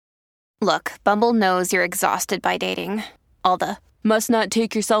Look, Bumble knows you're exhausted by dating. All the, must not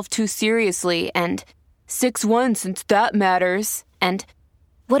take yourself too seriously, and 6'1" since that matters. And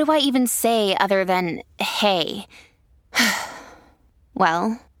what do I even say other than, hey?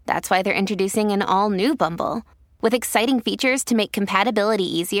 Well, that's why they're introducing an all-new Bumble, with exciting features to make compatibility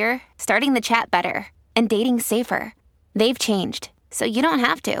easier, starting the chat better, and dating safer. They've changed, so you don't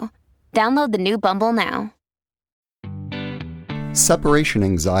have to. Download the new Bumble now. Separation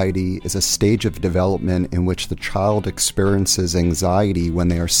anxiety is a stage of development in which the child experiences anxiety when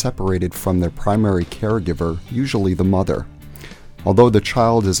they are separated from their primary caregiver, usually the mother. Although the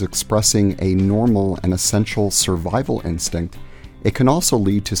child is expressing a normal and essential survival instinct, it can also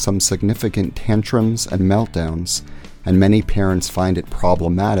lead to some significant tantrums and meltdowns, and many parents find it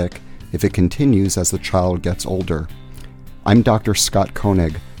problematic if it continues as the child gets older. I'm Dr. Scott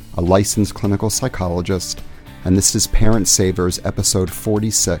Koenig, a licensed clinical psychologist, and this is Parent Savers episode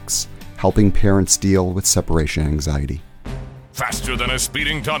 46, Helping Parents Deal with Separation Anxiety. Faster than a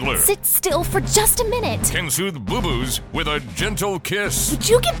speeding toddler. Sit still for just a minute. Can soothe boo-boos with a gentle kiss. Would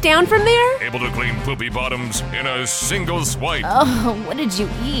you get down from there? Able to clean poopy bottoms in a single swipe. Oh, what did you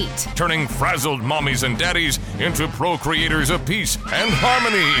eat? Turning frazzled mommies and daddies into pro-creators of peace and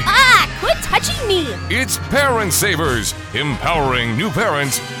harmony. Ah, quit touching me. It's Parent Savers, empowering new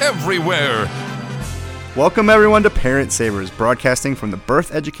parents everywhere. Welcome everyone to Parent Savers, broadcasting from the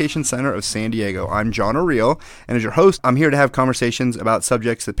Birth Education Center of San Diego. I'm John O'Reilly, and as your host, I'm here to have conversations about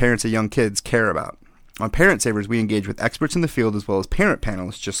subjects that parents of young kids care about. On Parent Savers, we engage with experts in the field as well as parent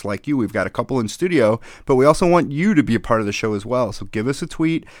panelists just like you. We've got a couple in studio, but we also want you to be a part of the show as well. So give us a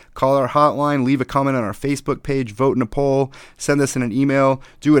tweet, call our hotline, leave a comment on our Facebook page, vote in a poll, send us in an email,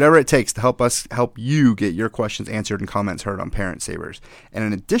 do whatever it takes to help you get your questions answered and comments heard on Parent Savers. And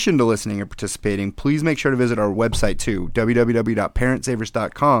in addition to listening and participating, please make sure to visit our website too,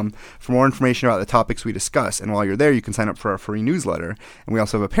 www.parentsavers.com, for more information about the topics we discuss. And while you're there, you can sign up for our free newsletter. And we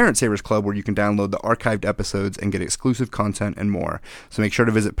also have a Parent Savers Club where you can download the archived episodes and get exclusive content and more. So make sure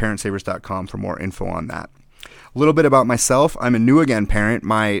to visit parentsavers.com for more info on that. A little bit about myself. I'm a new again parent.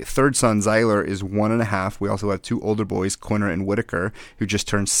 My third son, Zyler, is 1.5. We also have two older boys, Quinner and Whitaker, who just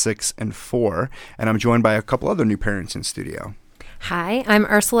turned 6 and 4. And I'm joined by a couple other new parents in studio. Hi, I'm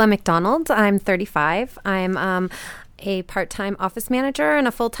Ursula McDonald. I'm 35. I'm a part-time office manager and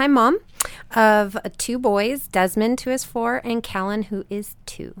a full-time mom of 2 boys, Desmond, who is 4, and Callan, who is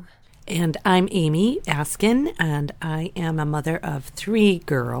 2. And I'm Amy Askin, and I am a mother of 3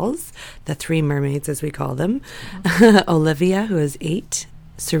 girls, the 3 mermaids as we call them. Olivia, who is 8,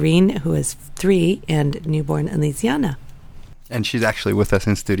 Serene, who is 3, and newborn Elysiana. And she's actually with us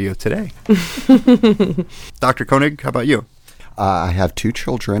in studio today. Dr. Koenig, how about you? I have 2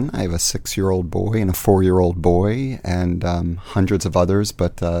 children. I have a 6-year-old boy and a 4-year-old boy, and hundreds of others,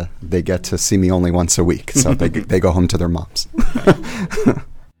 but they get to see me only once a week, so they go home to their moms.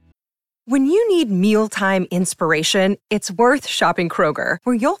 When you need mealtime inspiration, it's worth shopping Kroger,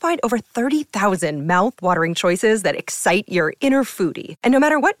 where you'll find over 30,000 mouth-watering choices that excite your inner foodie. And no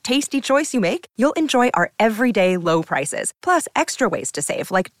matter what tasty choice you make, you'll enjoy our everyday low prices, plus extra ways to save,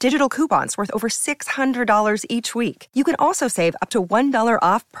 like digital coupons worth over $600 each week. You can also save up to $1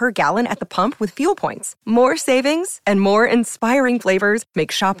 off per gallon at the pump with fuel points. More savings and more inspiring flavors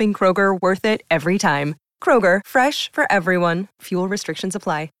make shopping Kroger worth it every time. Kroger, fresh for everyone. Fuel restrictions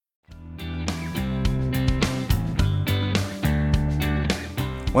apply.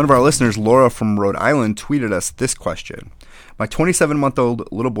 One of our listeners, Laura from Rhode Island, tweeted us this question. My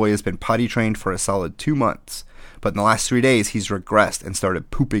 27-month-old little boy has been potty trained for a solid 2 months, but in the last 3 days, he's regressed and started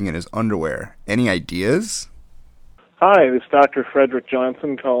pooping in his underwear. Any ideas? Hi, this is Dr. Frederick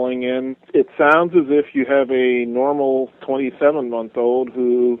Johnson calling in. It sounds as if you have a normal 27-month-old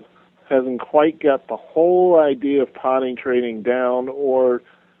who hasn't quite got the whole idea of potty training down, or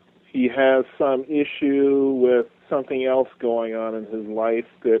he has some issue with something else going on in his life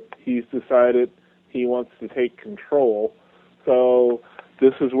that he's decided he wants to take control. So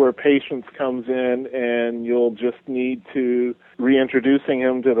this is where patience comes in, and you'll just need to reintroducing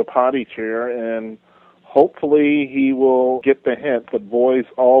him to the potty chair, and hopefully he will get the hint. But boys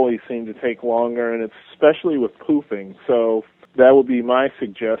always seem to take longer, and it's especially with pooping. So that would be my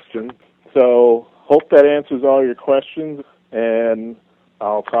suggestion. So hope that answers all your questions, and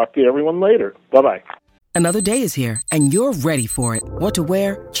I'll talk to everyone later. Bye-bye. Another day is here, and you're ready for it. What to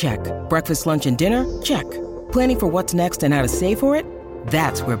wear? Check. Breakfast, lunch, and dinner? Check. Planning for what's next and how to save for it?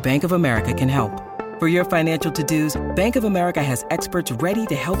 That's where Bank of America can help. For your financial to-dos, Bank of America has experts ready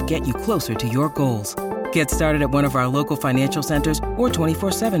to help get you closer to your goals. Get started at one of our local financial centers or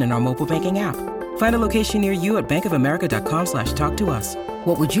 24/7 in our mobile banking app. Find a location near you at bankofamerica.com/talktous.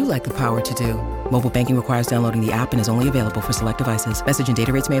 What would you like the power to do? Mobile banking requires downloading the app and is only available for select devices. Message and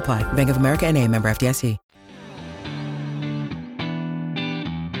data rates may apply. Bank of America NA, member FDIC.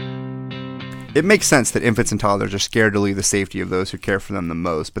 It makes sense that infants and toddlers are scared to leave the safety of those who care for them the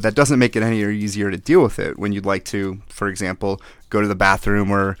most, but that doesn't make it any easier to deal with it when you'd like to, for example, go to the bathroom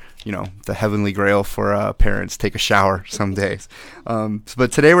or, the heavenly grail for parents, take a shower some days.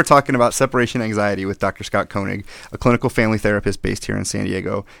 But today we're talking about separation anxiety with Dr. Scott Koenig, a clinical family therapist based here in San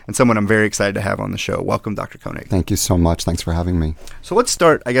Diego, and someone I'm very excited to have on the show. Welcome, Dr. Koenig. Thank you so much. Thanks for having me. So let's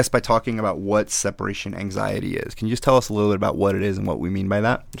start, I guess, by talking about what separation anxiety is. Can you just tell us a little bit about what it is and what we mean by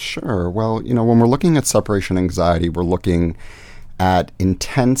that? Sure. Well, when we're looking at separation anxiety, we're looking at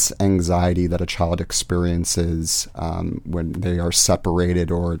intense anxiety that a child experiences when they are separated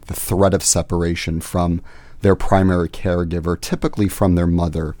or the threat of separation from their primary caregiver, typically from their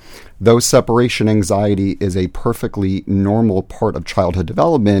mother. Though separation anxiety is a perfectly normal part of childhood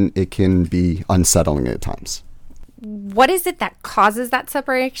development, it can be unsettling at times. What is it that causes that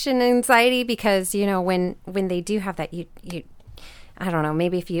separation anxiety? Because, when they do have that, you I don't know,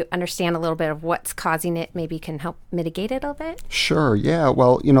 maybe if you understand a little bit of what's causing it, maybe can help mitigate it a bit? Sure, yeah.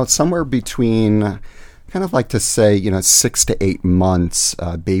 Well, somewhere between, kind of like to say, 6 to 8 months,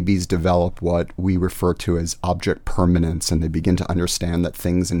 babies develop what we refer to as object permanence, and they begin to understand that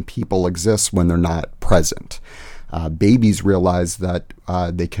things and people exist when they're not present. Babies realize that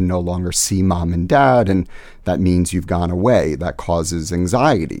they can no longer see mom and dad, and that means you've gone away. That causes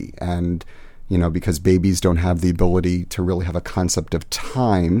anxiety. And because babies don't have the ability to really have a concept of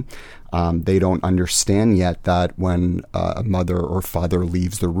time, they don't understand yet that when a mother or father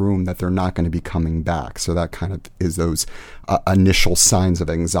leaves the room that they're not going to be coming back. So that kind of is those initial signs of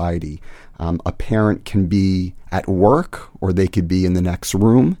anxiety. A parent can be at work or they could be in the next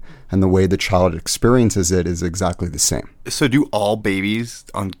room, and the way the child experiences it is exactly the same. So do all babies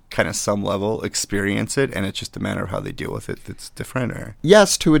on kind of some level experience it, and it's just a matter of how they deal with it that's different? Or?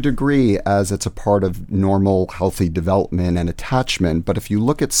 Yes, to a degree, as it's a part of normal, healthy development and attachment. But if you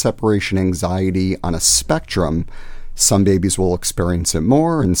look at separation anxiety on a spectrum, some babies will experience it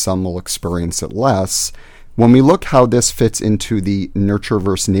more and some will experience it less. When we look how this fits into the nurture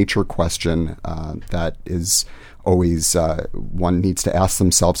versus nature question, that is always one needs to ask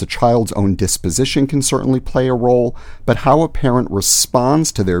themselves. A child's own disposition can certainly play a role, but how a parent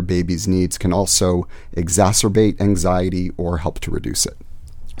responds to their baby's needs can also exacerbate anxiety or help to reduce it.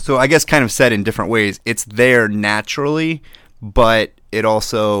 So I guess kind of said in different ways, it's there naturally, but it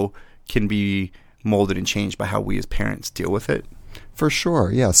also can be molded and changed by how we as parents deal with it. For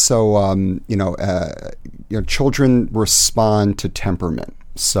sure, yeah. So, children respond to temperament.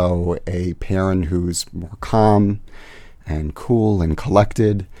 So a parent who's more calm and cool and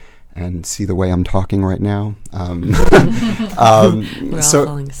collected, and see the way I'm talking right now. We're all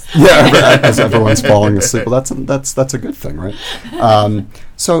falling asleep. Yeah, as everyone's falling asleep. Well, that's a good thing, right?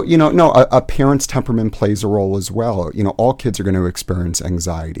 A parent's temperament plays a role as well. All kids are going to experience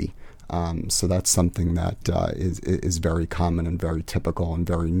anxiety. So that's something that is very common and very typical and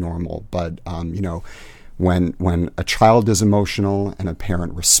very normal. But when a child is emotional and a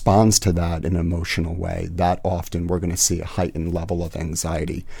parent responds to that in an emotional way, that often we're going to see a heightened level of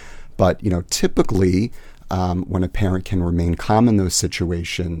anxiety. But typically, when a parent can remain calm in those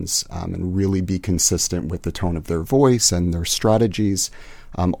situations and really be consistent with the tone of their voice and their strategies,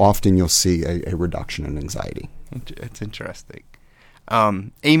 often you'll see a reduction in anxiety. It's interesting.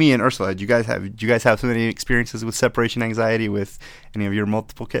 Amy and Ursula, do you guys have so many experiences with separation anxiety with any of your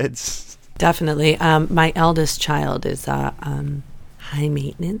multiple kids? Definitely. My eldest child is high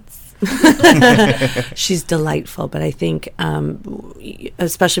maintenance. She's delightful, but I think,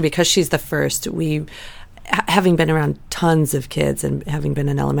 especially because she's the first, having been around tons of kids and having been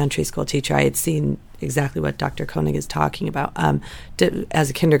an elementary school teacher, I had seen exactly what Dr. Koenig is talking about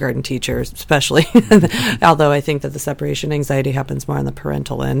as a kindergarten teacher, especially. Although I think that the separation anxiety happens more on the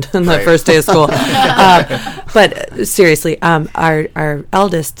parental end on the first day of school. But seriously, our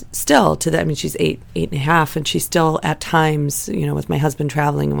eldest still she's 8.5, and she's still at times, with my husband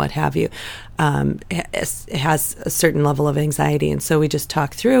traveling and what have you, has a certain level of anxiety. And so we just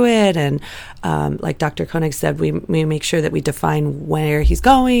talk through it. And like Dr. Koenig said, we make sure that we define where he's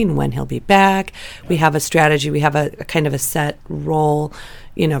going, when he'll be back. We have a strategy. We have a kind of a set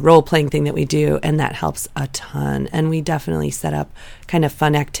role-playing thing that we do, and that helps a ton. And we definitely set up kind of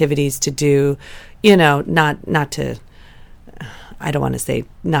fun activities to do, not to, I don't want to say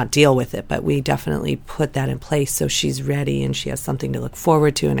not deal with it, but we definitely put that in place so she's ready and she has something to look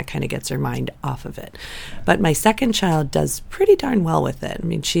forward to, and it kind of gets her mind off of it. But my second child does pretty darn well with it. I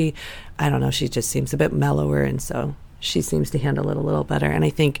mean, she just seems a bit mellower, and so she seems to handle it a little better. And I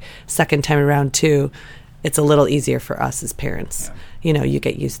think second time around too, it's a little easier for us as parents. Yeah. You know, you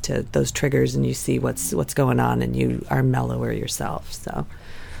get used to those triggers and you see what's going on, and you are mellower yourself. So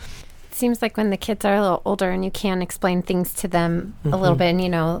it seems like when the kids are a little older and you can explain things to them a little bit, and, you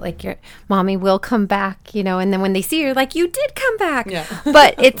know, like your mommy will come back, you know, and then when they see you, like, you did come back. Yeah.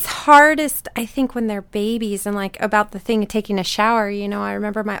 But it's hardest, I think, when they're babies, and like about the thing of taking a shower. You know, I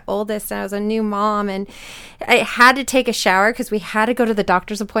remember my oldest, and I was a new mom, and I had to take a shower because we had to go to the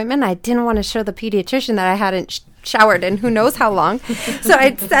doctor's appointment. I didn't want to show the pediatrician that I hadn't showered in who knows how long. So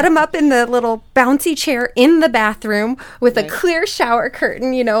I'd set him up in the little bouncy chair in the bathroom with a clear shower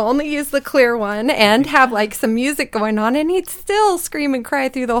curtain, you know, only use the clear one, and have like some music going on, and he'd still scream and cry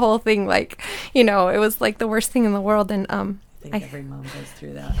through the whole thing. Like, you know, it was like the worst thing in the world. And I think every mom goes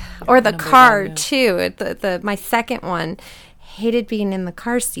through that. Or the car too. My second one hated being in the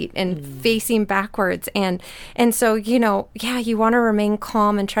car seat and facing backwards. And so, you know, yeah, you want to remain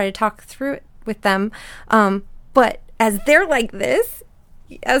calm and try to talk through it with them. But as they're like this,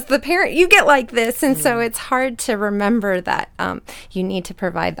 as the parent, you get like this. And so it's hard to remember that you need to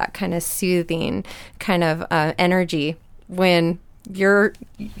provide that kind of soothing kind of energy when you're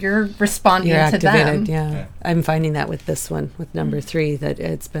responding to them. Yeah. I'm finding that with this one, with number 3, that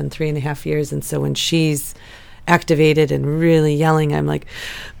it's been 3.5 years. And so when she's activated and really yelling, I'm like,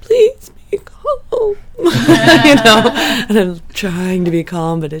 please be calm. You know, and I'm trying to be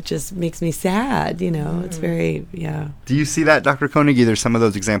calm, but it just makes me sad. You know, it's very, Do you see that, Dr. Koenig, either some of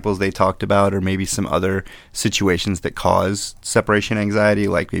those examples they talked about, or maybe some other situations that cause separation anxiety,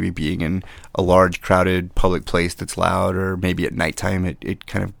 like maybe being in a large, crowded public place that's loud, or maybe at nighttime it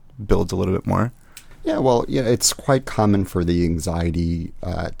kind of builds a little bit more? Yeah, well, it's quite common for the anxiety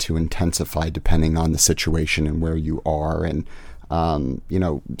to intensify depending on the situation and where you are. And, you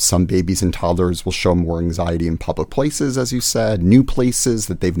know, some babies and toddlers will show more anxiety in public places, as you said, new places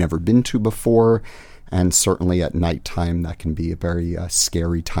that they've never been to before. And certainly at nighttime, that can be a very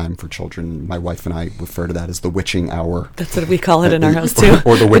scary time for children. My wife and I refer to that as the witching hour. That's what we call it in our house, too.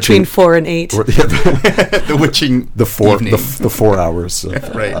 Or the witching, between 4 and 8. Or, the witching, the 4 hours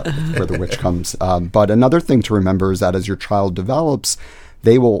of, where the witch comes. But another thing to remember is that as your child develops,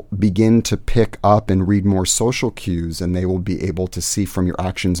 they will begin to pick up and read more social cues, and they will be able to see from your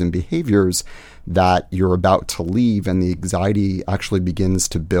actions and behaviors that you're about to leave, and the anxiety actually begins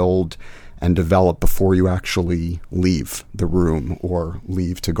to build and develop before you actually leave the room or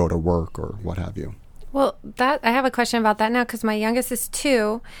leave to go to work or what have you. Well, I have a question about that now, because my youngest is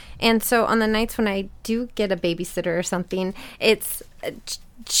 2, and so on the nights when I do get a babysitter or something, it's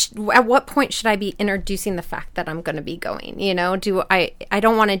at what point should I be introducing the fact that I'm going to be going? You know, I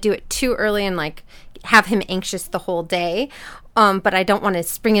don't want to do it too early and like have him anxious the whole day, but I don't want to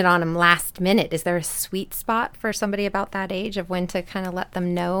spring it on him last minute. Is there a sweet spot for somebody about that age of when to kind of let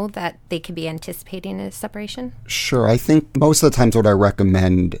them know that they could be anticipating a separation? Sure. I think most of the times what I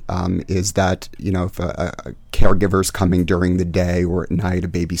recommend is that, you know, if a caregiver's coming during the day or at night, a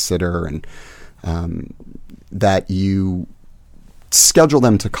babysitter, and that you schedule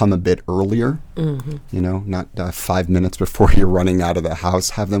them to come a bit earlier, you know, not 5 minutes before you're running out of the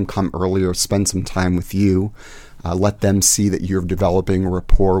house. Have them come earlier, spend some time with you. Let them see that you're developing a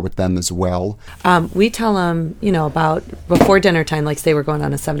rapport with them as well. We tell them, you know, about before dinner time, like say we're going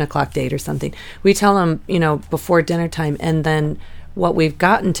on a 7 o'clock date or something. We tell them, you know, before dinner time, and then what we've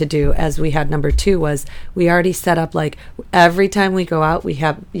gotten to do as we had number 2 was we already set up, like, every time we go out,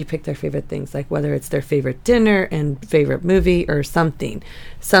 you pick their favorite things, like whether it's their favorite dinner and favorite movie or something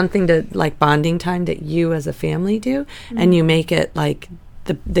to like bonding time that you as a family do, and you make it like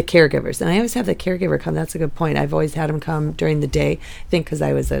the caregivers. And I always have the caregiver come. That's a good point. I've always had them come during the day, I think because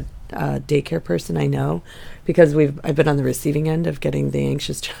I was a daycare person, I know, because I've been on the receiving end of getting the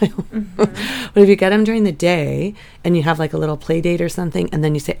anxious child. But if you get them during the day and you have like a little play date or something, and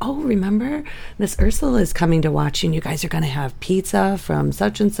then you say, oh, remember Miss Ursula is coming to watch you, and you guys are going to have pizza from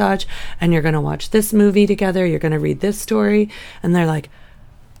such and such, and you're going to watch this movie together, you're going to read this story, and they're like,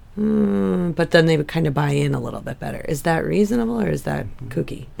 but then they would kind of buy in a little bit better. Is that reasonable, or is that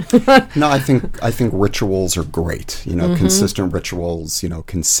kooky? No, I think rituals are great. You know, consistent rituals. You know,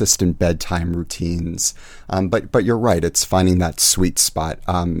 consistent bedtime routines. But you're right. It's finding that sweet spot.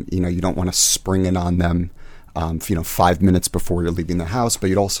 You know, you don't want to spring it on them. 5 minutes before you're leaving the house, but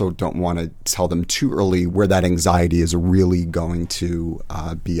you also don't want to tell them too early where that anxiety is really going to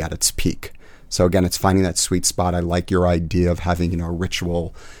be at its peak. So again, it's finding that sweet spot. I like your idea of having, a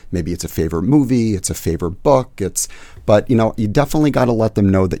ritual. Maybe it's a favorite movie, it's a favorite book, but you definitely got to let them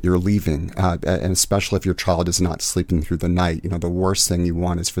know that you're leaving, and especially if your child is not sleeping through the night. The worst thing you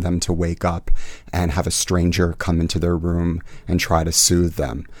want is for them to wake up and have a stranger come into their room and try to soothe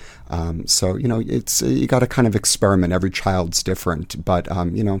them. So it's you got to kind of experiment. Every child's different, but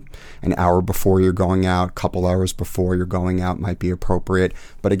an hour before you're going out, couple hours before you're going out might be appropriate.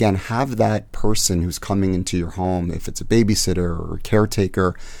 But again, have that person who's coming into your home, if it's a babysitter or a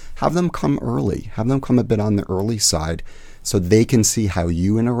caretaker, have them come early. Have them come a bit on the early side so they can see how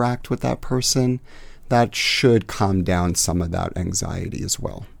you interact with that person. That should calm down some of that anxiety as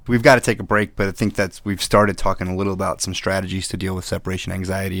well. We've got to take a break, but I think we've started talking a little about some strategies to deal with separation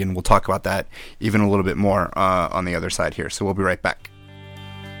anxiety, and we'll talk about that even a little bit more on the other side here. So we'll be right back.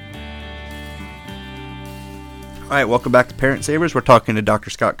 All right, welcome back to Parent Savers. We're talking to Dr.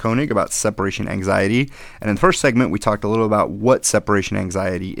 Scott Koenig about separation anxiety. And in the first segment, we talked a little about what separation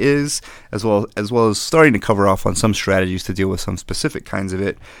anxiety is, as well as starting to cover off on some strategies to deal with some specific kinds of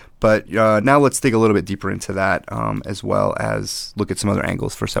it. But now let's dig a little bit deeper into that, as well as look at some other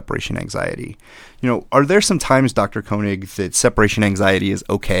angles for separation anxiety. Are there some times, Dr. Koenig, that separation anxiety is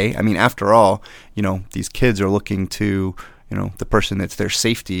okay? I mean, after all, these kids are looking to the person that's their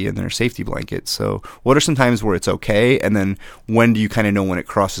safety and their safety blanket. So what are some times where it's okay? And then when do you kind of know when it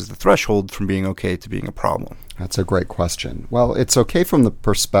crosses the threshold from being okay to being a problem? That's a great question. Well, it's okay from the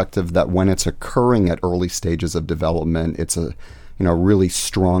perspective that when it's occurring at early stages of development, it's a really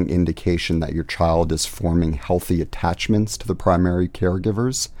strong indication that your child is forming healthy attachments to the primary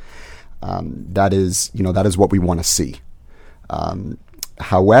caregivers. That is what we want to see.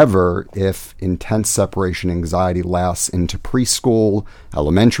 However, if intense separation anxiety lasts into preschool,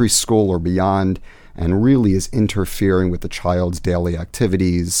 elementary school, or beyond, and really is interfering with the child's daily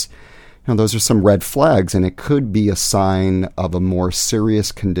activities, those are some red flags, and it could be a sign of a more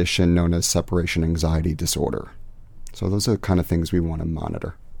serious condition known as separation anxiety disorder. So those are the kind of things we want to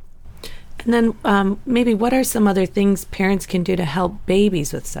monitor. And then maybe what are some other things parents can do to help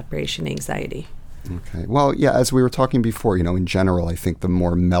babies with separation anxiety? Okay. Well, yeah, as we were talking before, in general, I think the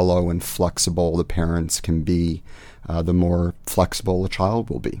more mellow and flexible the parents can be, the more flexible a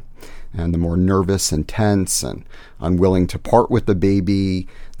child will be. And the more nervous and tense and unwilling to part with the baby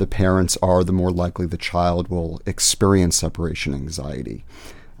the parents are, the more likely the child will experience separation anxiety.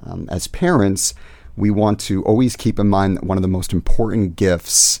 As parents, we want to always keep in mind that one of the most important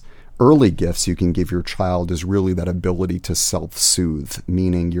early gifts you can give your child is really that ability to self-soothe,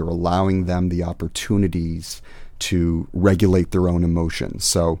 meaning you're allowing them the opportunities to regulate their own emotions.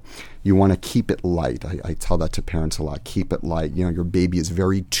 So you want to keep it light. I tell that to parents a lot. Keep it light. Your baby is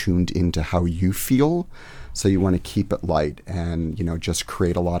very tuned into how you feel. So you want to keep it light and, just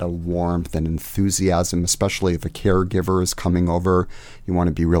create a lot of warmth and enthusiasm, especially if a caregiver is coming over. You want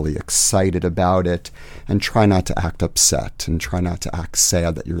to be really excited about it and try not to act upset and try not to act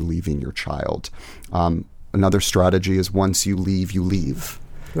sad that you're leaving your child. Another strategy is once you leave, you leave.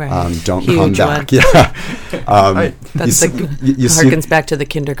 Right. Don't Huge come back. One. Yeah. Right. That's harkens back to the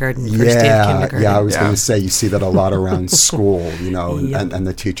kindergarten, first day of kindergarten. Yeah, I was going to say, you see that a lot around school, and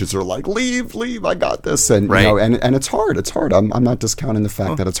the teachers are like, leave, I got this. And, and it's hard. It's hard. I'm not discounting the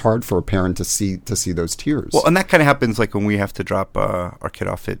fact that it's hard for a parent to see those tears. Well, and that kind of happens like when we have to drop our kid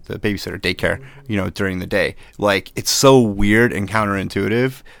off at the babysitter daycare, during the day. Like, it's so weird and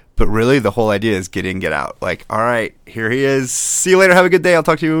counterintuitive. But really, the whole idea is get in, get out. Like, all right, here he is. See you later. Have a good day. I'll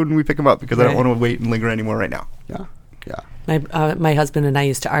talk to you when we pick him up because I don't want to wait and linger anymore right now. Yeah. My husband and I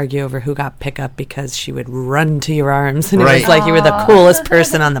used to argue over who got pickup because she would run to your arms, and it was like you were the coolest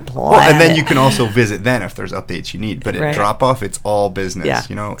person on the planet. Well, and then you can also visit then if there's updates you need. But at drop off, it's all business.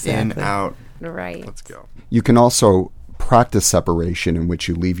 Exactly. In, out. Right. Let's go. You can also practice separation in which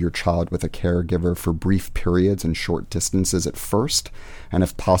you leave your child with a caregiver for brief periods and short distances at first. And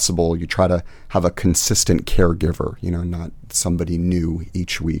if possible, you try to have a consistent caregiver, not somebody new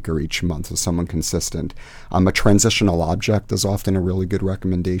each week or each month, so someone consistent. A transitional object is often a really good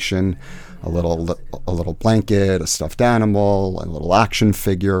recommendation. A little blanket, a stuffed animal, a little action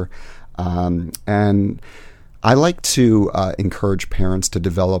figure. And I like to encourage parents to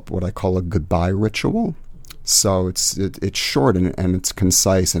develop what I call a goodbye ritual. So it's short and it's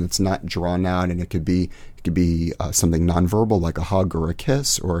concise and it's not drawn out, and it could be something nonverbal like a hug or a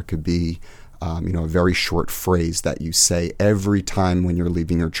kiss, or it could be a very short phrase that you say every time when you're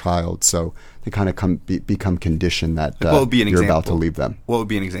leaving your child. So they kind of become conditioned that you're about to leave them. What would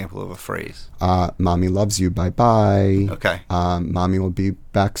be an example of a phrase? Mommy loves you. Bye bye. Okay. Mommy will be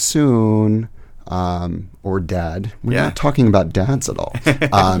back soon. or dad. We're not talking about dads at all.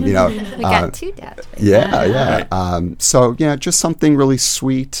 We got 2 dads. So just something really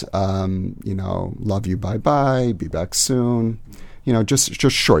sweet. Love you, bye, be back soon.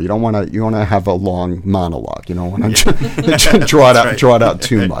 Just short. You don't want to have a long monologue. You don't want to draw it out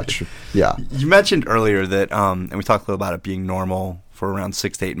too much. Yeah. You mentioned earlier that, and we talked a little about it being normal for around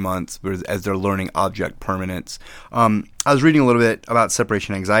 6 to 8 months as they're learning object permanence. I was reading a little bit about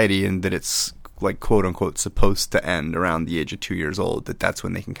separation anxiety and that it's like quote unquote supposed to end around the age of 2 years old. That's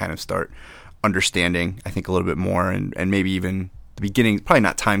when they can kind of start understanding, I think, a little bit more and maybe even the beginnings, probably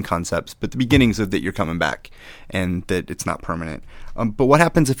not time concepts, but the beginnings of that you're coming back and that it's not permanent. But what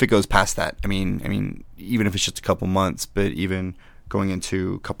happens if it goes past that? I mean, even if it's just a couple months, but even going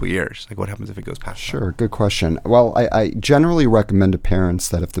into a couple years, like what happens if it goes past that? Sure, good question. Well, I generally recommend to parents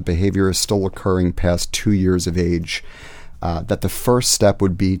that if the behavior is still occurring past 2 years of age, that the first step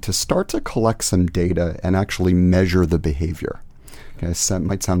would be to start to collect some data and actually measure the behavior. Okay, so that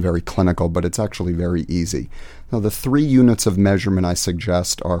might sound very clinical, but it's actually very easy. Now, the 3 units of measurement I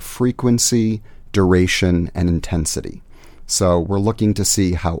suggest are frequency, duration, and intensity. So we're looking to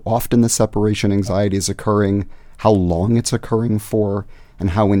see how often the separation anxiety is occurring, how long it's occurring for,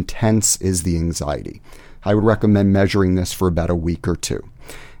 and how intense is the anxiety. I would recommend measuring this for about a week or 2.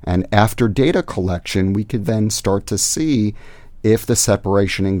 And after data collection, we could then start to see if the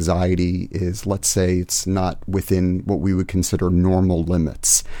separation anxiety is, let's say, it's not within what we would consider normal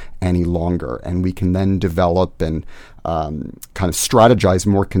limits any longer. And we can then develop and kind of strategize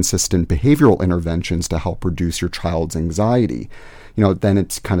more consistent behavioral interventions to help reduce your child's anxiety. Then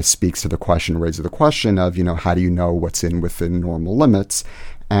it kind of speaks to the question, raises the question of, how do you know what's within normal limits?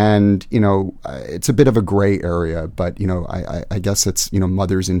 And, it's a bit of a gray area, but, I guess it's,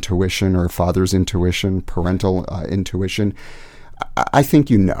 mother's intuition or father's intuition, parental intuition. I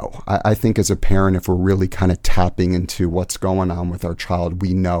think I think as a parent, if we're really kind of tapping into what's going on with our child,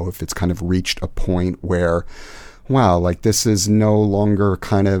 we know if it's kind of reached a point where, wow, like this is no longer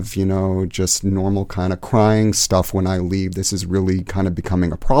kind of, just normal kind of crying stuff when I leave. This is really kind of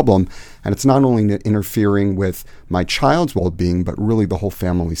becoming a problem. And it's not only interfering with my child's well-being, but really the whole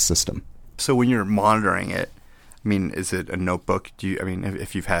family system. So when you're monitoring it, is it a notebook?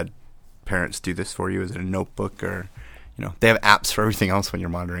 If you've had parents do this for you, is it a notebook or... they have apps for everything else when you're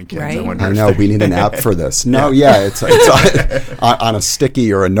monitoring kids. Right. I know, we need an app for this. It's on a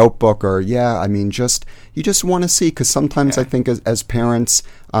sticky or a notebook or, you just want to see, because sometimes I think as parents,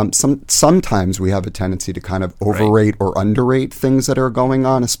 sometimes we have a tendency to kind of overrate or underrate things that are going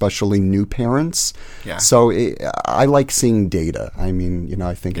on, especially new parents. Yeah. So I like seeing data. I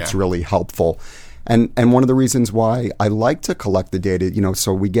think it's really helpful. And one of the reasons why I like to collect the data,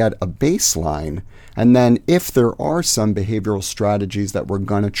 so we get a baseline. And then if there are some behavioral strategies that we're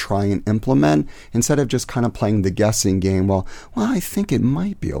going to try and implement, instead of just kind of playing the guessing game, well, I think it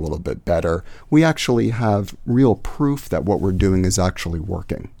might be a little bit better, we actually have real proof that what we're doing is actually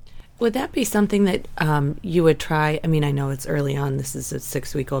working. Would that be something that you would try? I know it's early on. This is a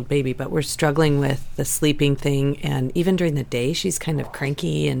 6-week-old baby, but we're struggling with the sleeping thing. And even during the day, she's kind of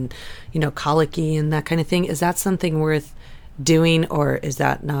cranky and, colicky and that kind of thing. Is that something worth doing, or is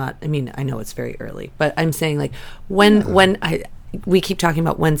that not? I know it's very early, but I'm saying like we keep talking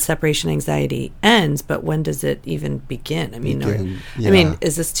about when separation anxiety ends, but when does it even begin?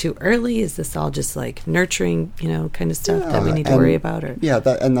 Is this too early? Is this all just like nurturing, kind of stuff that we need to worry about? Or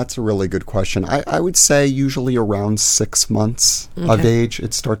that's a really good question. I would say usually around 6 months of age,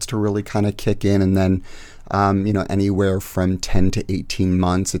 it starts to really kind of kick in, and then anywhere from 10 to 18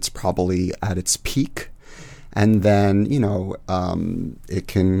 months, it's probably at its peak. And then, it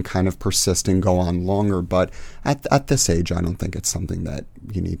can kind of persist and go on longer. But at this age, I don't think it's something that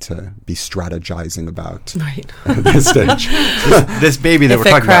you need to be strategizing about at this stage. This baby that we're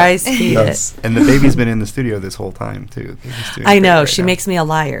talking cries, about. Yes. And the baby's been in the studio this whole time, too. I know. She makes me a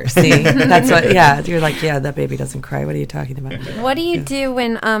liar. See? That's what, you're like, that baby doesn't cry. What are you talking about? What do you do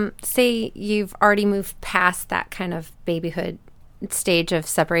when, say, you've already moved past that kind of babyhood stage of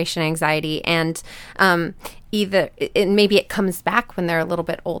separation anxiety, and maybe it comes back when they're a little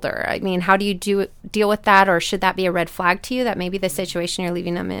bit older? How do you deal with that, or should that be a red flag to you that maybe the situation you're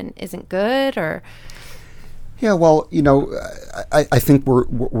leaving them in isn't good? Or I think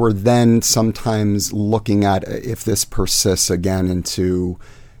we're then sometimes looking at if this persists again into,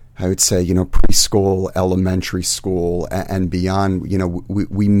 I would say, preschool, elementary school, and beyond,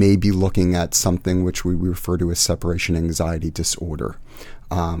 we may be looking at something which we refer to as separation anxiety disorder.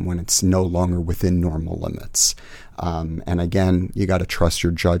 when it's no longer within normal limits. And again, you got to trust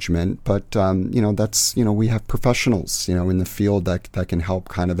your judgment, but that's we have professionals in the field that can help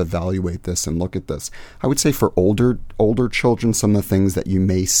kind of evaluate this and look at this. I would say for older children, some of the things that you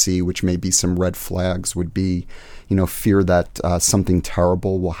may see, which may be some red flags, would be fear that something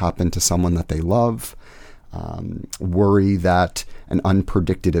terrible will happen to someone that they love. Worry that an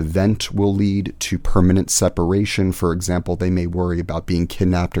unpredicted event will lead to permanent separation. For example, they may worry about being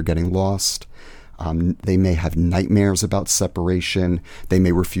kidnapped or getting lost. They may have nightmares about separation. They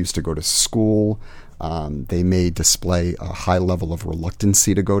may refuse to go to school. They may display a high level of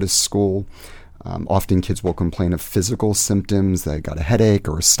reluctancy to go to school. Often kids will complain of physical symptoms. They got a headache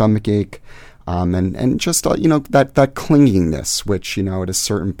or a stomach ache. And just, that clinginess, which, at a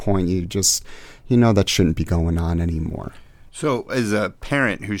certain point you just, that shouldn't be going on anymore. So as a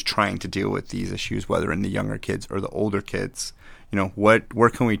parent who's trying to deal with these issues, whether in the younger kids or the older kids, where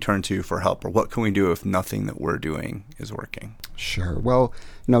can we turn to for help, or what can we do if nothing that we're doing is working? Sure. Well,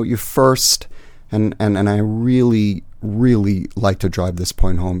 you first, and I really, really like to drive this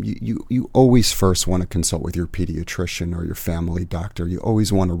point home, you always first want to consult with your pediatrician or your family doctor. You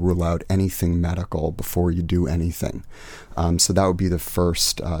always want to rule out anything medical before you do anything. So that would be the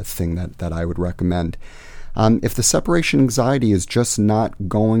first thing that I would recommend. If the separation anxiety is just not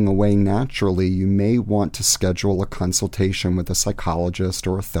going away naturally, you may want to schedule a consultation with a psychologist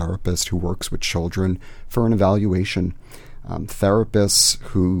or a therapist who works with children for an evaluation. Therapists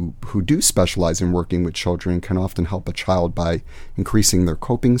who do specialize in working with children can often help a child by increasing their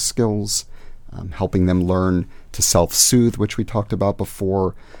coping skills, helping them learn to self-soothe, which we talked about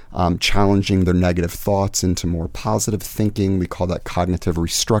before, challenging their negative thoughts into more positive thinking. We call that cognitive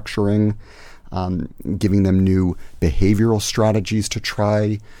restructuring. Giving them new behavioral strategies to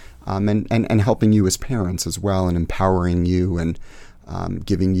try, and helping you as parents as well, and empowering you, and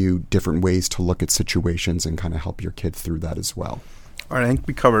giving you different ways to look at situations and kind of help your kid through that as well. All right, I think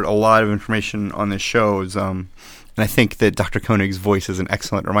we covered a lot of information on this show. And I think that Dr. Koenig's voice is an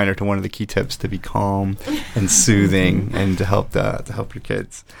excellent reminder to one of the key tips to be calm and soothing and to help your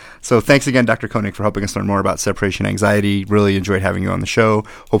kids. So thanks again, Dr. Koenig, for helping us learn more about separation anxiety. Really enjoyed having you on the show.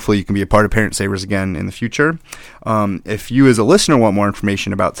 Hopefully you can be a part of Parent Savers again in the future. If you as a listener want more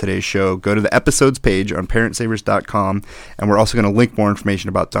information about today's show, go to the episodes page on parentsavers.com, and we're also going to link more information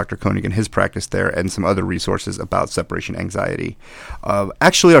about Dr. Koenig and his practice there and some other resources about separation anxiety.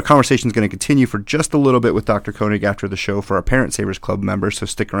 Actually, our conversation is going to continue for just a little bit with Dr. Koenig after the show for our Parent Savers Club members, so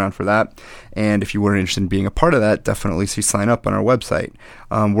stick around for that. And if you were interested in being a part of that, definitely sign up on our website.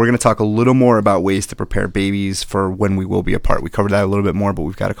 We're going to talk a little more about ways to prepare babies for when we will be apart. We covered that a little bit more, but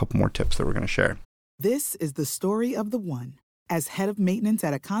we've got a couple more tips that we're going to share. This is the story of the one. As head of maintenance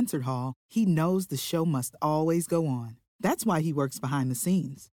at a concert hall, he knows the show must always go on. That's why he works behind the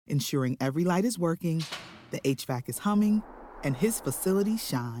scenes, ensuring every light is working, the HVAC is humming, and his facility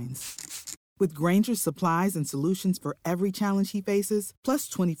shines. With Grainger's supplies and solutions for every challenge he faces, plus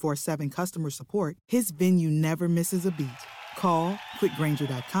 24/7 customer support, his venue never misses a beat. Call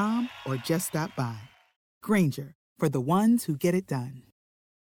quickgrainger.com or just stop by. Grainger, for the ones who get it done.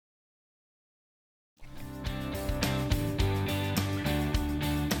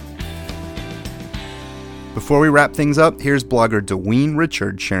 Before we wrap things up, here's blogger Dwayne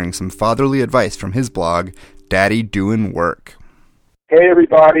Richard sharing some fatherly advice from his blog, Daddy Doin' Work. Hey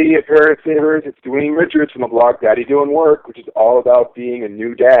everybody, at Parent Savers, it's Dwayne Richards from the blog Daddy Doin' Work, which is all about being a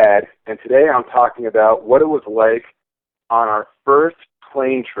new dad. And today I'm talking about what it was like on our first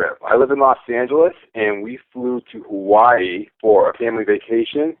plane trip. I live in Los Angeles, and we flew to Hawaii for a family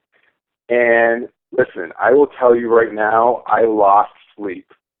vacation. And listen, I will tell you right now, I lost sleep.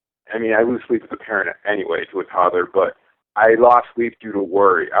 I mean, I lose sleep as a parent anyway to a toddler, but I lost sleep due to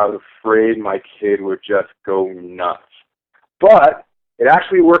worry. I was afraid my kid would just go nuts. But it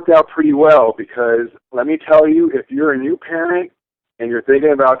actually worked out pretty well, because let me tell you, if you're a new parent and you're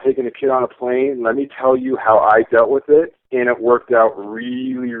thinking about taking a kid on a plane, let me tell you how I dealt with it, and it worked out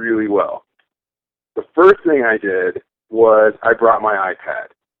really, really well. The first thing I did was I brought my iPad.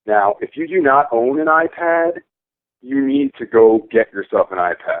 Now, if you do not own an iPad, you need to go get yourself an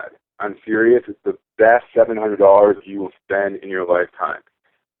iPad. I'm serious. It's the best $700 you will spend in your lifetime.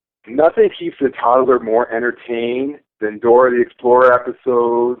 Nothing keeps a toddler more entertained than Dora the Explorer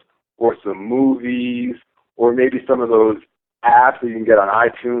episodes, or some movies, or maybe some of those apps that you can get on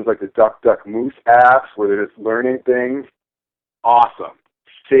iTunes, like the Duck Duck Moose apps, where they're just learning things. Awesome.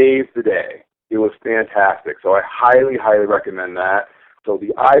 Saved the day. It was fantastic. So I highly, highly recommend that. So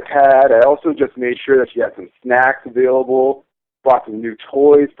the iPad, I also just made sure that she had some snacks available, bought some new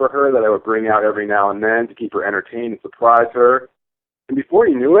toys for her that I would bring out every now and then to keep her entertained and surprise her. And before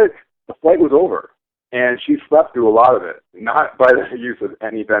he knew it, the flight was over. And she slept through a lot of it, not by the use of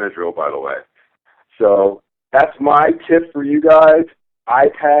any Benadryl, by the way. So that's my tip for you guys.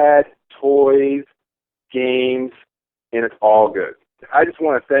 iPad, toys, games, and it's all good. I just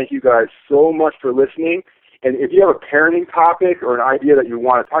want to thank you guys so much for listening. And if you have a parenting topic or an idea that you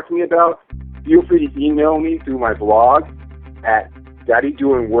want to talk to me about, feel free to email me through my blog at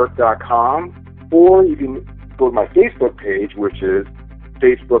daddydoingwork.com, or you can go to my Facebook page, which is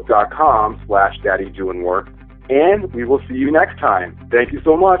facebook.com/daddydoingwork, and we will see you next time. Thank you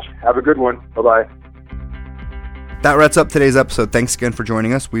so much. Have a good one. Bye-bye. That wraps up today's episode. Thanks again for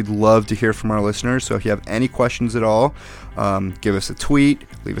joining us. We'd love to hear from our listeners. So if you have any questions at all, give us a tweet,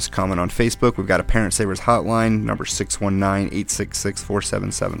 leave us a comment on Facebook. We've got a Parent Savers hotline, number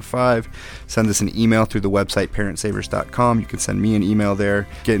 619-866-4775. Send us an email through the website, parentsavers.com. You can send me an email there.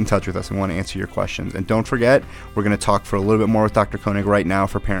 Get in touch with us. We want to answer your questions. And don't forget, we're going to talk for a little bit more with Dr. Koenig right now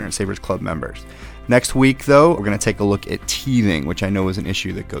for Parent Savers Club members. Next week, though, we're going to take a look at teething, which I know is an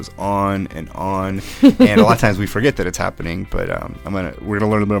issue that goes on, and a lot of times we forget that it's happening, but we're going to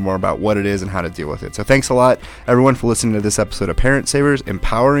learn a bit more about what it is and how to deal with it. So thanks a lot, everyone, for listening to this episode of Parent Savers,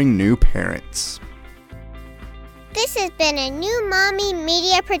 Empowering New Parents. This has been a New Mommy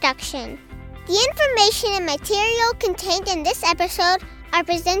Media production. The information and material contained in this episode are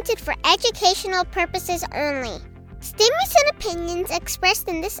presented for educational purposes only. Statements and opinions expressed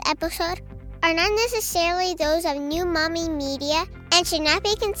in this episode are not necessarily those of New Mommy Media and should not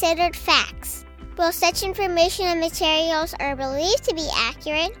be considered facts. While such information and materials are believed to be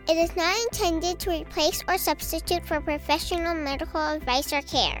accurate, it is not intended to replace or substitute for professional medical advice or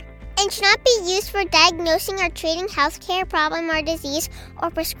care, and should not be used for diagnosing or treating healthcare problem or disease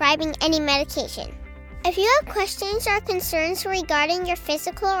or prescribing any medication. If you have questions or concerns regarding your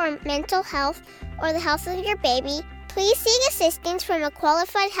physical or mental health or the health of your baby, please seek assistance from a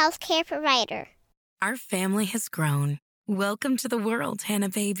qualified healthcare provider. Our family has grown. Welcome to the world, Hannah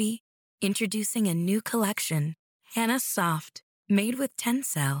baby. Introducing a new collection, Hannah Soft, made with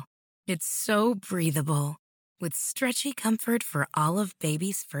Tencel. It's so breathable, with stretchy comfort for all of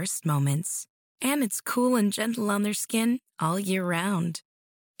baby's first moments. And it's cool and gentle on their skin all year round.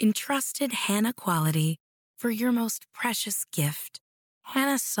 Entrusted Hannah quality for your most precious gift.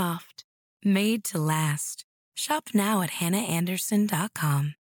 Hannah Soft, made to last. Shop now at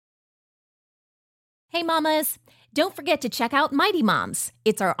hannahanderson.com. Hey mamas, don't forget to check out Mighty Moms.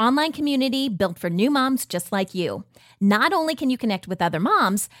 It's our online community built for new moms just like you. Not only can you connect with other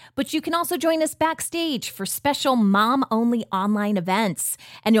moms, but you can also join us backstage for special mom-only online events.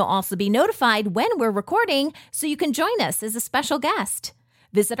 And you'll also be notified when we're recording so you can join us as a special guest.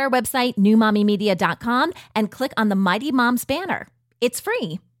 Visit our website, newmommymedia.com, and click on the Mighty Moms banner. It's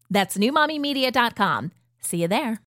free. That's newmommymedia.com. See you there.